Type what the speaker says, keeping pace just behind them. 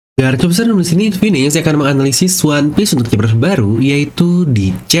Ya, besar di sini Vini saya akan menganalisis One Piece untuk chapter baru, yaitu di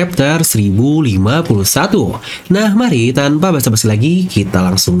chapter 1051. Nah, mari tanpa basa-basi lagi, kita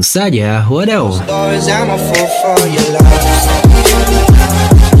langsung saja wadaw.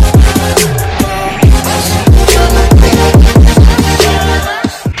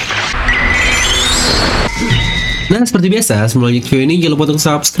 Nah, seperti biasa, sebelum lanjut video ini jangan lupa untuk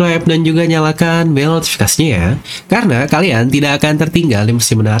subscribe dan juga nyalakan bel notifikasinya ya. Karena kalian tidak akan tertinggal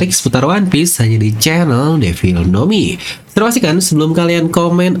informasi menarik seputar One Piece hanya di channel Devil Nomi. Pastikan sebelum kalian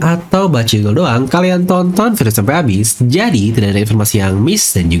komen atau baca judul doang, kalian tonton video sampai habis, jadi tidak ada informasi yang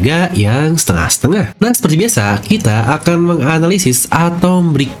miss dan juga yang setengah-setengah. Nah, seperti biasa, kita akan menganalisis atau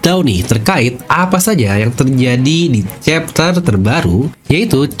breakdown nih terkait apa saja yang terjadi di chapter terbaru,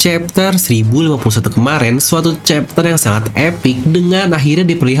 yaitu chapter 1051 kemarin, suatu chapter yang sangat epic dengan akhirnya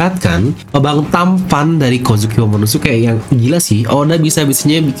diperlihatkan babang tampan dari Kozuki Momonosuke yang gila sih. Oda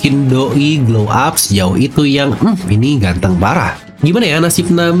bisa-bisanya bikin doi glow up sejauh itu yang ini ganteng parah. Gimana ya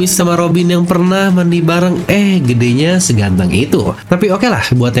nasib Nami sama Robin yang pernah mandi bareng gedenya seganteng itu. Tapi oke lah,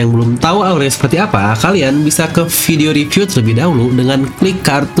 buat yang belum tahu auranya seperti apa, kalian bisa ke video review terlebih dahulu dengan klik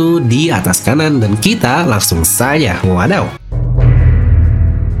kartu di atas kanan dan kita langsung saja wadaw.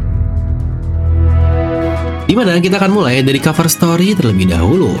 Dimana kita akan mulai dari cover story terlebih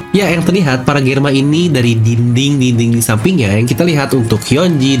dahulu. Ya, yang terlihat para Germa ini dari dinding-dinding di sampingnya yang kita lihat untuk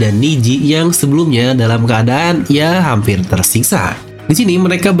Hyunji dan Niji yang sebelumnya dalam keadaan ya hampir tersiksa. Di sini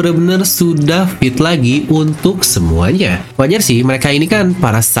mereka benar-benar sudah fit lagi untuk semuanya. Wajar sih, mereka ini kan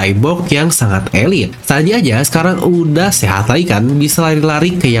para cyborg yang sangat elit. Saja aja sekarang udah sehat lagi kan, bisa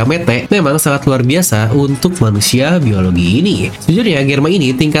lari-lari ke Yamete. Memang sangat luar biasa untuk manusia biologi ini. Sejujurnya Germa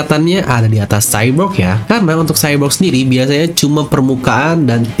ini tingkatannya ada di atas cyborg ya, karena untuk cyborg sendiri biasanya cuma permukaan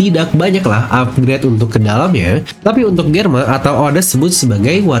dan tidak banyaklah upgrade untuk ke dalamnya. Tapi untuk Germa atau Oda sebut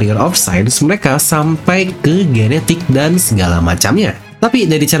sebagai warrior of science, mereka sampai ke genetik dan segala macamnya. Tapi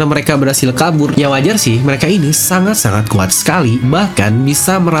dari cara mereka berhasil kabur, ya wajar sih mereka ini sangat-sangat kuat sekali, bahkan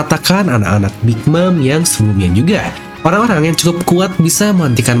bisa meratakan anak-anak Big Mom yang sebelumnya juga. Orang-orang yang cukup kuat bisa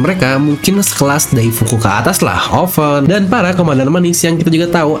menghentikan mereka, mungkin sekelas Daifuku ke atas lah, Oven, dan para komandan manis yang kita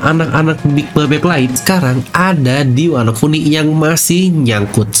juga tahu anak-anak Big Mom lain sekarang ada di Wano Kuni yang masih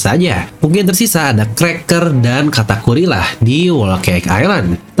nyangkut saja. Mungkin tersisa ada Cracker dan Katakuri lah di Wall Cake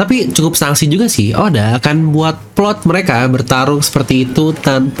Island. Tapi cukup sanksi juga sih, Oda akan buat plot mereka bertarung seperti itu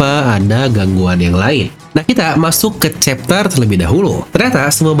tanpa ada gangguan yang lain. Nah, kita masuk ke chapter terlebih dahulu. Ternyata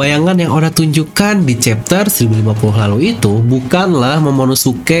semua bayangan yang Oda tunjukkan di chapter 1050 lalu itu bukanlah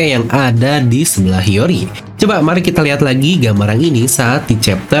Momonosuke yang ada di sebelah Hiyori. Coba mari kita lihat lagi gambaran ini saat di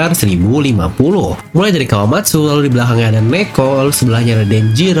chapter 1050. Mulai dari Kawamatsu, lalu di belakangnya ada Neko, lalu sebelahnya ada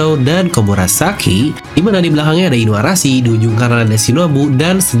Denjiro dan Komurasaki, dimana di belakangnya ada Inuarashi, di ujung kanan ada Shinobu,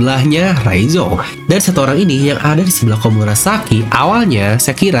 dan sebelahnya Raizo. Dan satu orang ini yang ada di sebelah Komurasaki, awalnya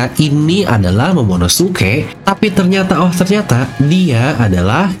saya kira ini adalah Momonosuke, tapi ternyata dia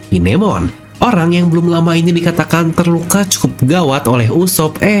adalah Kinemon. Orang yang belum lama ini dikatakan terluka cukup gawat oleh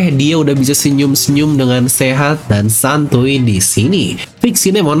Usopp, dia udah bisa senyum-senyum dengan sehat dan santuy di sini. Fix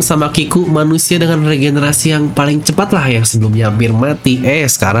Kinemon sama Kiku manusia dengan regenerasi yang paling cepat lah, yang sebelumnya hampir mati,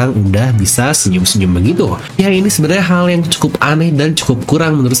 sekarang udah bisa senyum-senyum begitu. Ya, ini sebenarnya hal yang cukup aneh dan cukup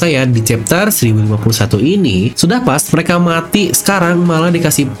kurang menurut saya di chapter 1051 ini. Sudah pas mereka mati, sekarang malah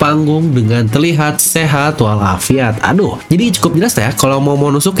dikasih panggung dengan terlihat sehat walafiat. Aduh, jadi cukup jelas ya kalau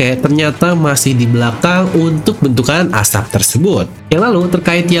Momonosuke ternyata masih di belakang untuk bentukan asap tersebut. Yang lalu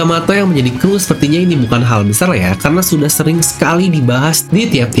terkait Yamato yang menjadi kru, sepertinya ini bukan hal besar ya, karena sudah sering sekali dibahas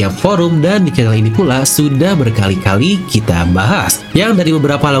di tiap-tiap forum dan di channel ini pula sudah berkali-kali kita bahas. Yang dari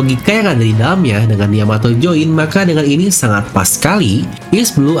beberapa logika yang ada di dalamnya dengan Yamato join, maka dengan ini sangat pas sekali.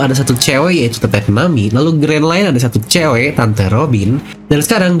 Is dulu ada satu cewek yaitu Teteh Nami, lalu Grand Line ada satu cewek Tante Robin, dan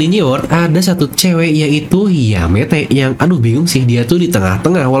sekarang di New World ada satu cewek yaitu Yamete yang bingung sih, dia tuh di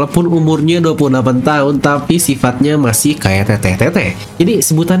tengah-tengah walaupun umurnya 28 tahun tapi sifatnya masih kayak teteh-teteh. Jadi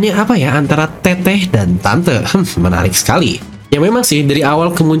sebutannya apa ya antara teteh dan tante? Menarik sekali. Ya memang sih dari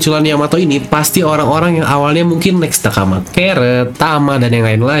awal kemunculan Yamato ini pasti orang-orang yang awalnya mungkin next Nakama Carrot, Tama dan yang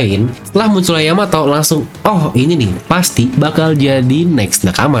lain-lain, setelah munculnya Yamato langsung ini nih pasti bakal jadi next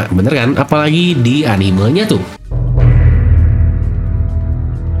Nakama, bener kan? Apalagi di animenya tuh.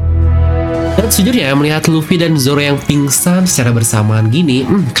 Dan sejujurnya melihat Luffy dan Zoro yang pingsan secara bersamaan gini,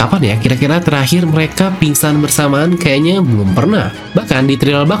 kapan ya kira-kira terakhir mereka pingsan bersamaan? Kayaknya belum pernah. Bahkan di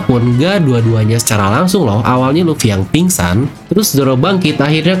Trial Bug pun gak dua-duanya secara langsung loh. Awalnya Luffy yang pingsan, terus Zoro bangkit,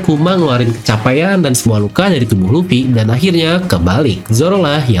 akhirnya Kuma ngeluarin kecapaian dan semua luka dari tubuh Luffy, dan akhirnya kebalik. Zoro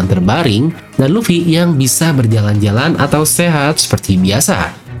lah yang terbaring, dan Luffy yang bisa berjalan-jalan atau sehat seperti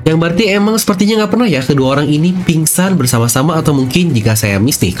biasa. Yang berarti emang sepertinya nggak pernah ya kedua orang ini pingsan bersama-sama, atau mungkin jika saya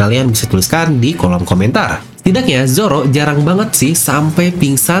miss nih, kalian bisa tuliskan di kolom komentar. Setidaknya Zoro jarang banget sih sampai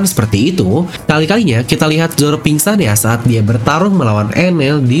pingsan seperti itu. Kali-kalinya kita lihat Zoro pingsan ya saat dia bertarung melawan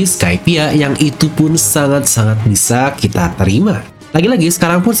Enel di Skypiea, yang itu pun sangat-sangat bisa kita terima. Lagi-lagi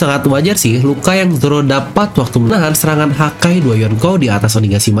sekarang pun sangat wajar sih luka yang Zoro dapat waktu menahan serangan Hakai 2 Yonkou di atas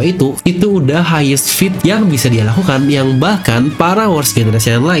Onigashima itu udah highest feat yang bisa dia lakukan, yang bahkan para Worst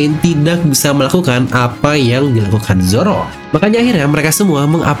Generation yang lain tidak bisa melakukan apa yang dilakukan Zoro. Makanya akhirnya mereka semua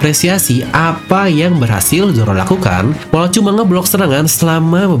mengapresiasi apa yang berhasil Zoro lakukan, walau cuma ngeblok serangan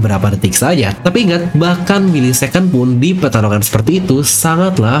selama beberapa detik saja. Tapi ingat, bahkan milisecond pun di pertarungan seperti itu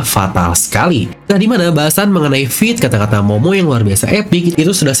sangatlah fatal sekali. Nah, dimana bahasan mengenai feat kata-kata Momo yang luar biasa epic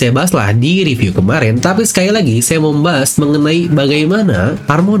itu sudah saya bahas lah di review kemarin. Tapi sekali lagi saya mau membahas mengenai bagaimana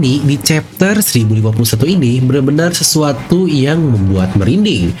harmoni di chapter 1051 ini benar-benar sesuatu yang membuat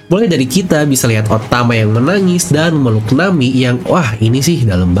merinding. Mulai dari kita bisa lihat Otama yang menangis dan memeluk Nami yang wah ini sih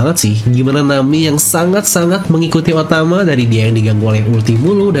dalam banget sih. Gimana Nami yang sangat-sangat mengikuti Otama dari dia yang diganggu oleh ulti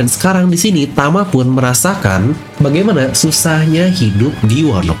mulu, dan sekarang di sini Tama pun merasakan bagaimana susahnya hidup di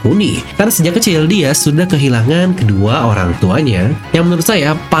Wano Kuni. Karena sejak kecil dia sudah kehilangan kedua orang tuanya, yang menurut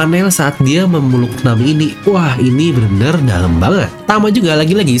saya panel saat dia memeluk Nami ini, wah ini benar-benar dalam banget. Tama juga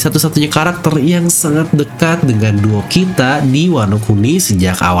lagi-lagi satu-satunya karakter yang sangat dekat dengan duo kita di Wano Kuni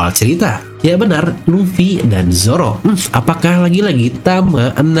sejak awal cerita. Ya benar, Luffy dan Zoro. Apakah lagi-lagi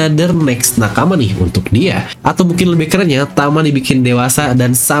Tama another next nakama nih untuk dia? Atau mungkin lebih kerennya Tama dibikin dewasa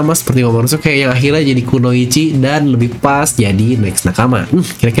dan sama seperti Momonosuke yang akhirnya jadi kunoichi dan lebih pas jadi next nakama.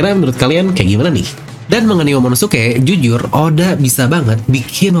 Kira-kira menurut kalian kayak gimana nih? Dan mengenai Momonosuke, jujur Oda bisa banget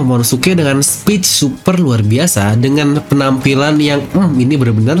bikin Momonosuke dengan speech super luar biasa, dengan penampilan yang ini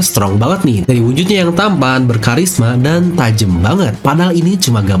benar-benar strong banget nih. Dari wujudnya yang tampan, berkarisma, dan tajam banget. Padahal ini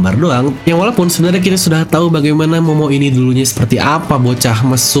cuma gambar doang, yang walaupun sebenarnya kita sudah tahu bagaimana Momo ini dulunya seperti apa, bocah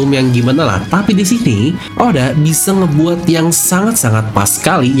mesum yang gimana lah. Tapi di sini Oda bisa ngebuat yang sangat-sangat pas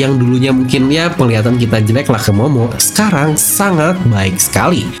sekali, yang dulunya mungkin ya penglihatan kita jelek lah ke Momo, sekarang sangat baik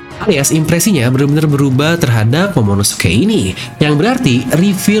sekali. Alias impresinya benar-benar berubah terhadap Momonosuke ini, yang berarti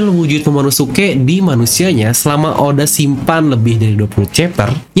reveal wujud Momonosuke di manusianya selama Oda simpan lebih dari 20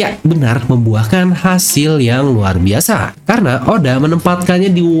 chapter ya benar membuahkan hasil yang luar biasa, karena Oda menempatkannya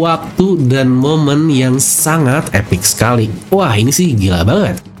di waktu dan momen yang sangat epic sekali. Wah ini sih gila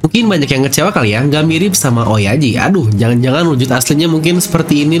banget. Mungkin banyak yang ngecewa kali ya, nggak mirip sama Oyaji. Aduh, jangan-jangan wujud aslinya mungkin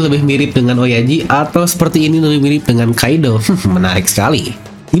seperti ini lebih mirip dengan Oyaji, atau seperti ini lebih mirip dengan Kaido. Menarik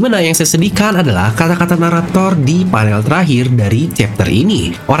sekali. Dimana yang saya sedihkan adalah kata-kata narator di panel terakhir dari chapter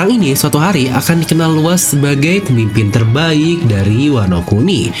ini. Orang ini suatu hari akan dikenal luas sebagai pemimpin terbaik dari Wano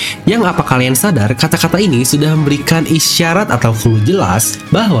Kuni. Yang apa kalian sadar, kata-kata ini sudah memberikan isyarat atau clue jelas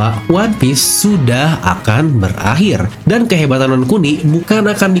bahwa One Piece sudah akan berakhir. Dan kehebatan Wano Kuni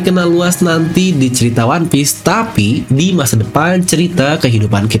bukan akan dikenal luas nanti di cerita One Piece, tapi di masa depan cerita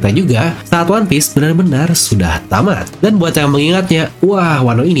kehidupan kita juga saat One Piece benar-benar sudah tamat. Dan buat yang mengingatnya, wah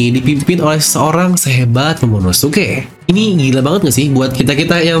Wano ini dipimpin oleh seorang sehebat Momonosuke. Ini gila banget gak sih buat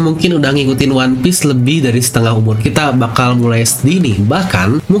kita-kita yang mungkin udah ngikutin One Piece lebih dari setengah umur kita bakal mulai sedih nih.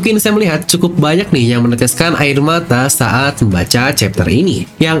 Bahkan mungkin saya melihat cukup banyak nih yang meneteskan air mata saat membaca chapter ini.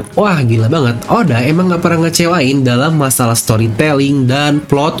 Yang wah gila banget, Oda emang gak pernah ngecewain dalam masalah storytelling dan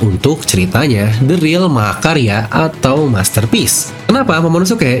plot untuk ceritanya, the real mahakarya atau masterpiece. Kenapa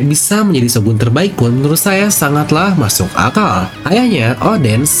Momonosuke bisa menjadi shogun terbaik pun menurut saya sangatlah masuk akal. Ayahnya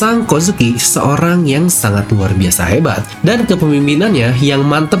Oden sang Kozuki seorang yang sangat luar biasa hebat, dan kepemimpinannya yang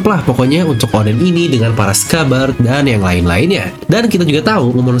mantep lah pokoknya untuk Oden ini dengan para skabar dan yang lain-lainnya. Dan kita juga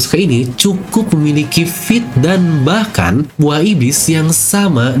tahu Momonosuke ini cukup memiliki feat dan bahkan buah iblis yang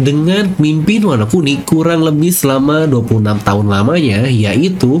sama dengan pemimpin Wano Kuni kurang lebih selama 26 tahun lamanya,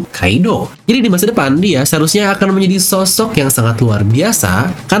 yaitu Kaido. Jadi di masa depan dia seharusnya akan menjadi sosok yang sangat luar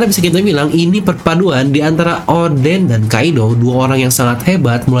biasa, karena bisa kita bilang ini perpaduan di antara Oden dan Kaido, dua orang yang sangat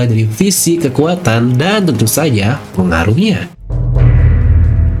hebat mulai dari fisik, kekuatan, dan tentu saja pengaruhnya.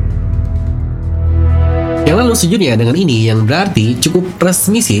 Yang lalu sejujurnya dengan ini yang berarti cukup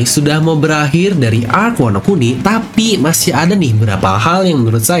resmi sih sudah mau berakhir dari arc Wano Kuni, tapi masih ada nih beberapa hal yang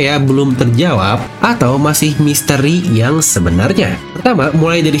menurut saya belum terjawab atau masih misteri yang sebenarnya. Pertama,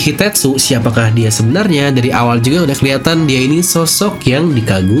 mulai dari Hitetsu, siapakah dia sebenarnya? Dari awal juga udah kelihatan dia ini sosok yang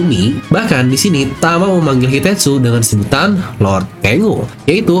dikagumi. Bahkan di sini Tama memanggil Hitetsu dengan sebutan Lord Tengu,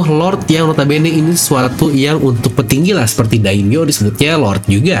 yaitu Lord yang notabene ini suatu yang untuk petinggi lah, seperti Daimyo disebutnya Lord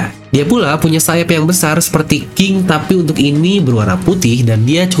juga. Dia pula punya sayap yang besar seperti king, tapi untuk ini berwarna putih dan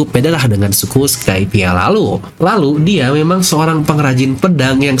dia cukup beda lah dengan suku Skypia lalu. Lalu dia memang seorang pengrajin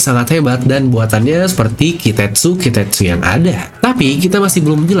pedang yang sangat hebat dan buatannya seperti Kitetsu yang ada. Tapi kita masih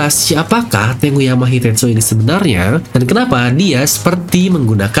belum jelas siapakah Tenguyama Hitetsu ini sebenarnya dan kenapa dia seperti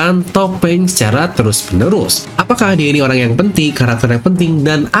menggunakan topeng secara terus-menerus. Apakah dia ini orang yang penting, karakter yang penting,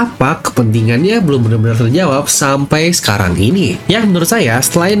 dan apa kepentingannya belum benar-benar terjawab sampai sekarang ini. Yang menurut saya,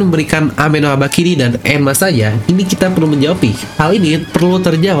 selain memberikan Ame no Habakiri dan Enma saja, ini kita perlu menjawab hal ini perlu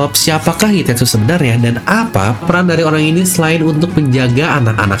terjawab siapakah Hitetsu sebenarnya dan apa peran dari orang ini selain untuk menjaga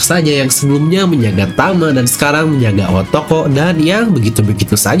anak-anak saja yang sebelumnya menjaga Tama dan sekarang menjaga Otoko dan yang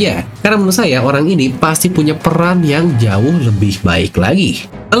begitu-begitu saja. Karena menurut saya orang ini pasti punya peran yang jauh lebih baik lagi.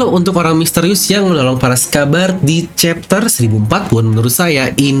 Lalu untuk orang misterius yang menolong para skabar di chapter 1004 pun menurut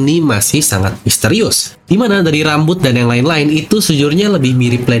saya ini masih sangat misterius. Dimana dari rambut dan yang lain-lain itu sejujurnya lebih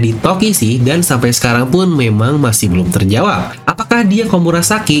mirip Lady Toki sih dan sampai sekarang pun memang masih belum terjawab. Apakah dia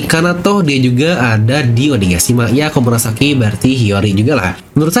Komurasaki? Karena toh dia juga ada di Onigashima. Ya Komurasaki berarti Hiyori juga lah.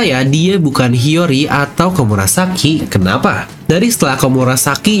 Menurut saya dia bukan Hiyori atau Komurasaki. Kenapa? Dari setelah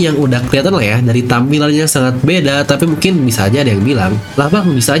Komurasaki yang udah kelihatan lah ya, dari tampilannya sangat beda, tapi mungkin bisa aja ada yang bilang, lah bang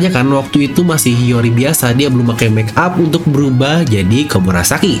bisa aja kan waktu itu masih Hiyori biasa, dia belum pakai make up untuk berubah jadi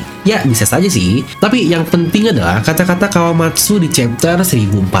Komurasaki. Ya bisa saja sih, tapi yang penting adalah kata-kata Kawamatsu di chapter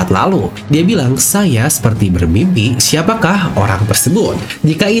 1004 lalu. Dia bilang, saya seperti bermimpi, siapakah orang tersebut?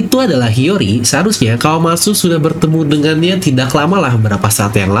 Jika itu adalah Hiyori, seharusnya Kawamatsu sudah bertemu dengannya tidak lama lah beberapa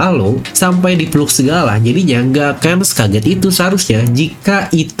saat yang lalu, sampai dipeluk segala, jadinya nggak akan sekaget itu seharusnya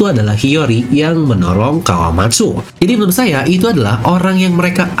jika itu adalah Hiyori yang menolong Kawamatsu. Jadi menurut saya itu adalah orang yang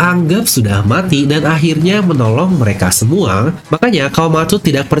mereka anggap sudah mati dan akhirnya menolong mereka semua. Makanya Kawamatsu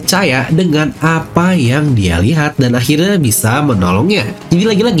tidak percaya dengan apa yang dia lihat dan akhirnya bisa menolongnya. Jadi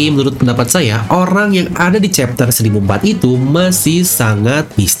lagi-lagi menurut pendapat saya orang yang ada di chapter 1004 itu masih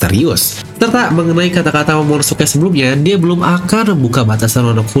sangat misterius. Serta mengenai kata-kata Momonosuke sebelumnya, dia belum akan membuka batasan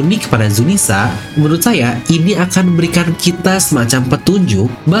Wano Kuni kepada Zunisa. Menurut saya ini akan memberikan kita semacam petunjuk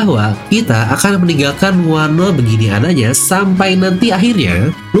bahwa kita akan meninggalkan Wano begini adanya sampai nanti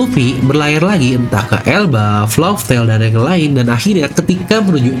akhirnya Luffy berlayar lagi entah ke Elba, Flufftail, dan yang lain, dan akhirnya ketika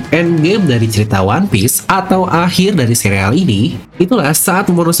menuju endgame dari cerita One Piece atau akhir dari serial ini, itulah saat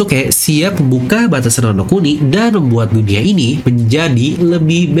Momonosuke siap membuka batasan Wano Kuni dan membuat dunia ini menjadi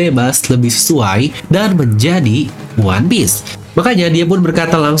lebih bebas, lebih sesuai, dan menjadi One Piece. Makanya dia pun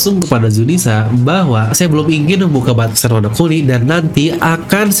berkata langsung kepada Zunisa bahwa saya belum ingin membuka batasan Wano Kuni dan nanti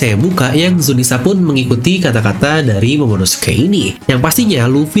akan saya buka, yang Zunisa pun mengikuti kata-kata dari Momonosuke ini. Yang pastinya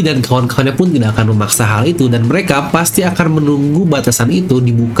Luffy dan kawan-kawannya pun tidak akan memaksa hal itu dan mereka pasti akan menunggu batasan itu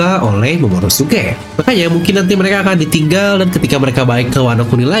dibuka oleh Momonosuke. Makanya mungkin nanti mereka akan ditinggal dan ketika mereka balik ke Wano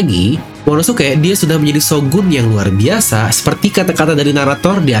Kuni lagi, Momonosuke dia sudah menjadi shogun yang luar biasa seperti kata-kata dari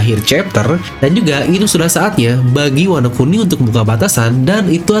narator di akhir chapter, dan juga itu sudah saatnya bagi Wano Kuni untuk membuka batasan dan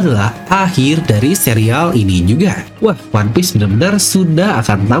itu adalah akhir dari serial ini juga. Wah, One Piece benar-benar sudah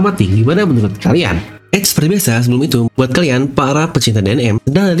akan tamat nih, gimana menurut kalian? Seperti biasa sebelum itu, buat kalian para pecinta DNM,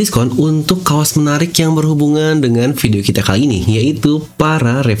 sedang ada diskon untuk kaos menarik yang berhubungan dengan video kita kali ini, yaitu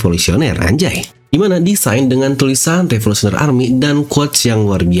para revolusioner, anjay. Dimana desain dengan tulisan Revolutionary Army dan quotes yang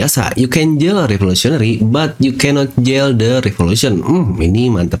luar biasa. You can jail revolutionary, but you cannot jail the revolution.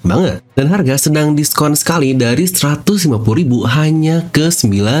 Ini mantap banget. Dan harga sedang diskon sekali dari 150.000 hanya ke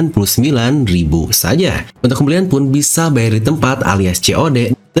 99.000 saja. Untuk pembelian pun bisa bayar di tempat alias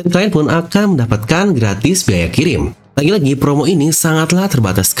COD, dan kalian pun akan mendapatkan gratis biaya kirim. Lagi-lagi promo ini sangatlah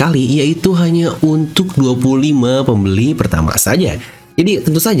terbatas sekali, yaitu hanya untuk 25 pembeli pertama saja. Jadi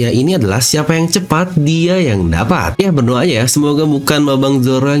tentu saja ini adalah siapa yang cepat dia yang dapat. Ya berdoa aja ya, semoga bukan Babang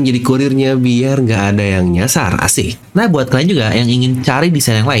Zoro yang jadi kurirnya biar nggak ada yang nyasar, asik. Nah buat kalian juga yang ingin cari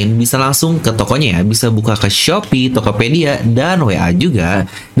desain yang lain bisa langsung ke tokonya ya, bisa buka ke Shopee, Tokopedia, dan WA juga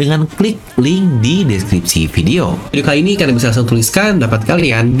dengan klik link di deskripsi video. Video kali ini kalian bisa langsung tuliskan dapat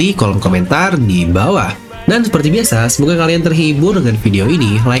kalian di kolom komentar di bawah. Dan seperti biasa, semoga kalian terhibur dengan video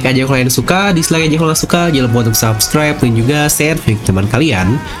ini. Like aja kalau kalian suka, dislike aja kalau nggak suka. Jangan lupa untuk subscribe dan juga share video teman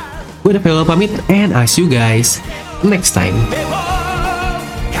kalian. Gue udah pamit, and I see you guys next time.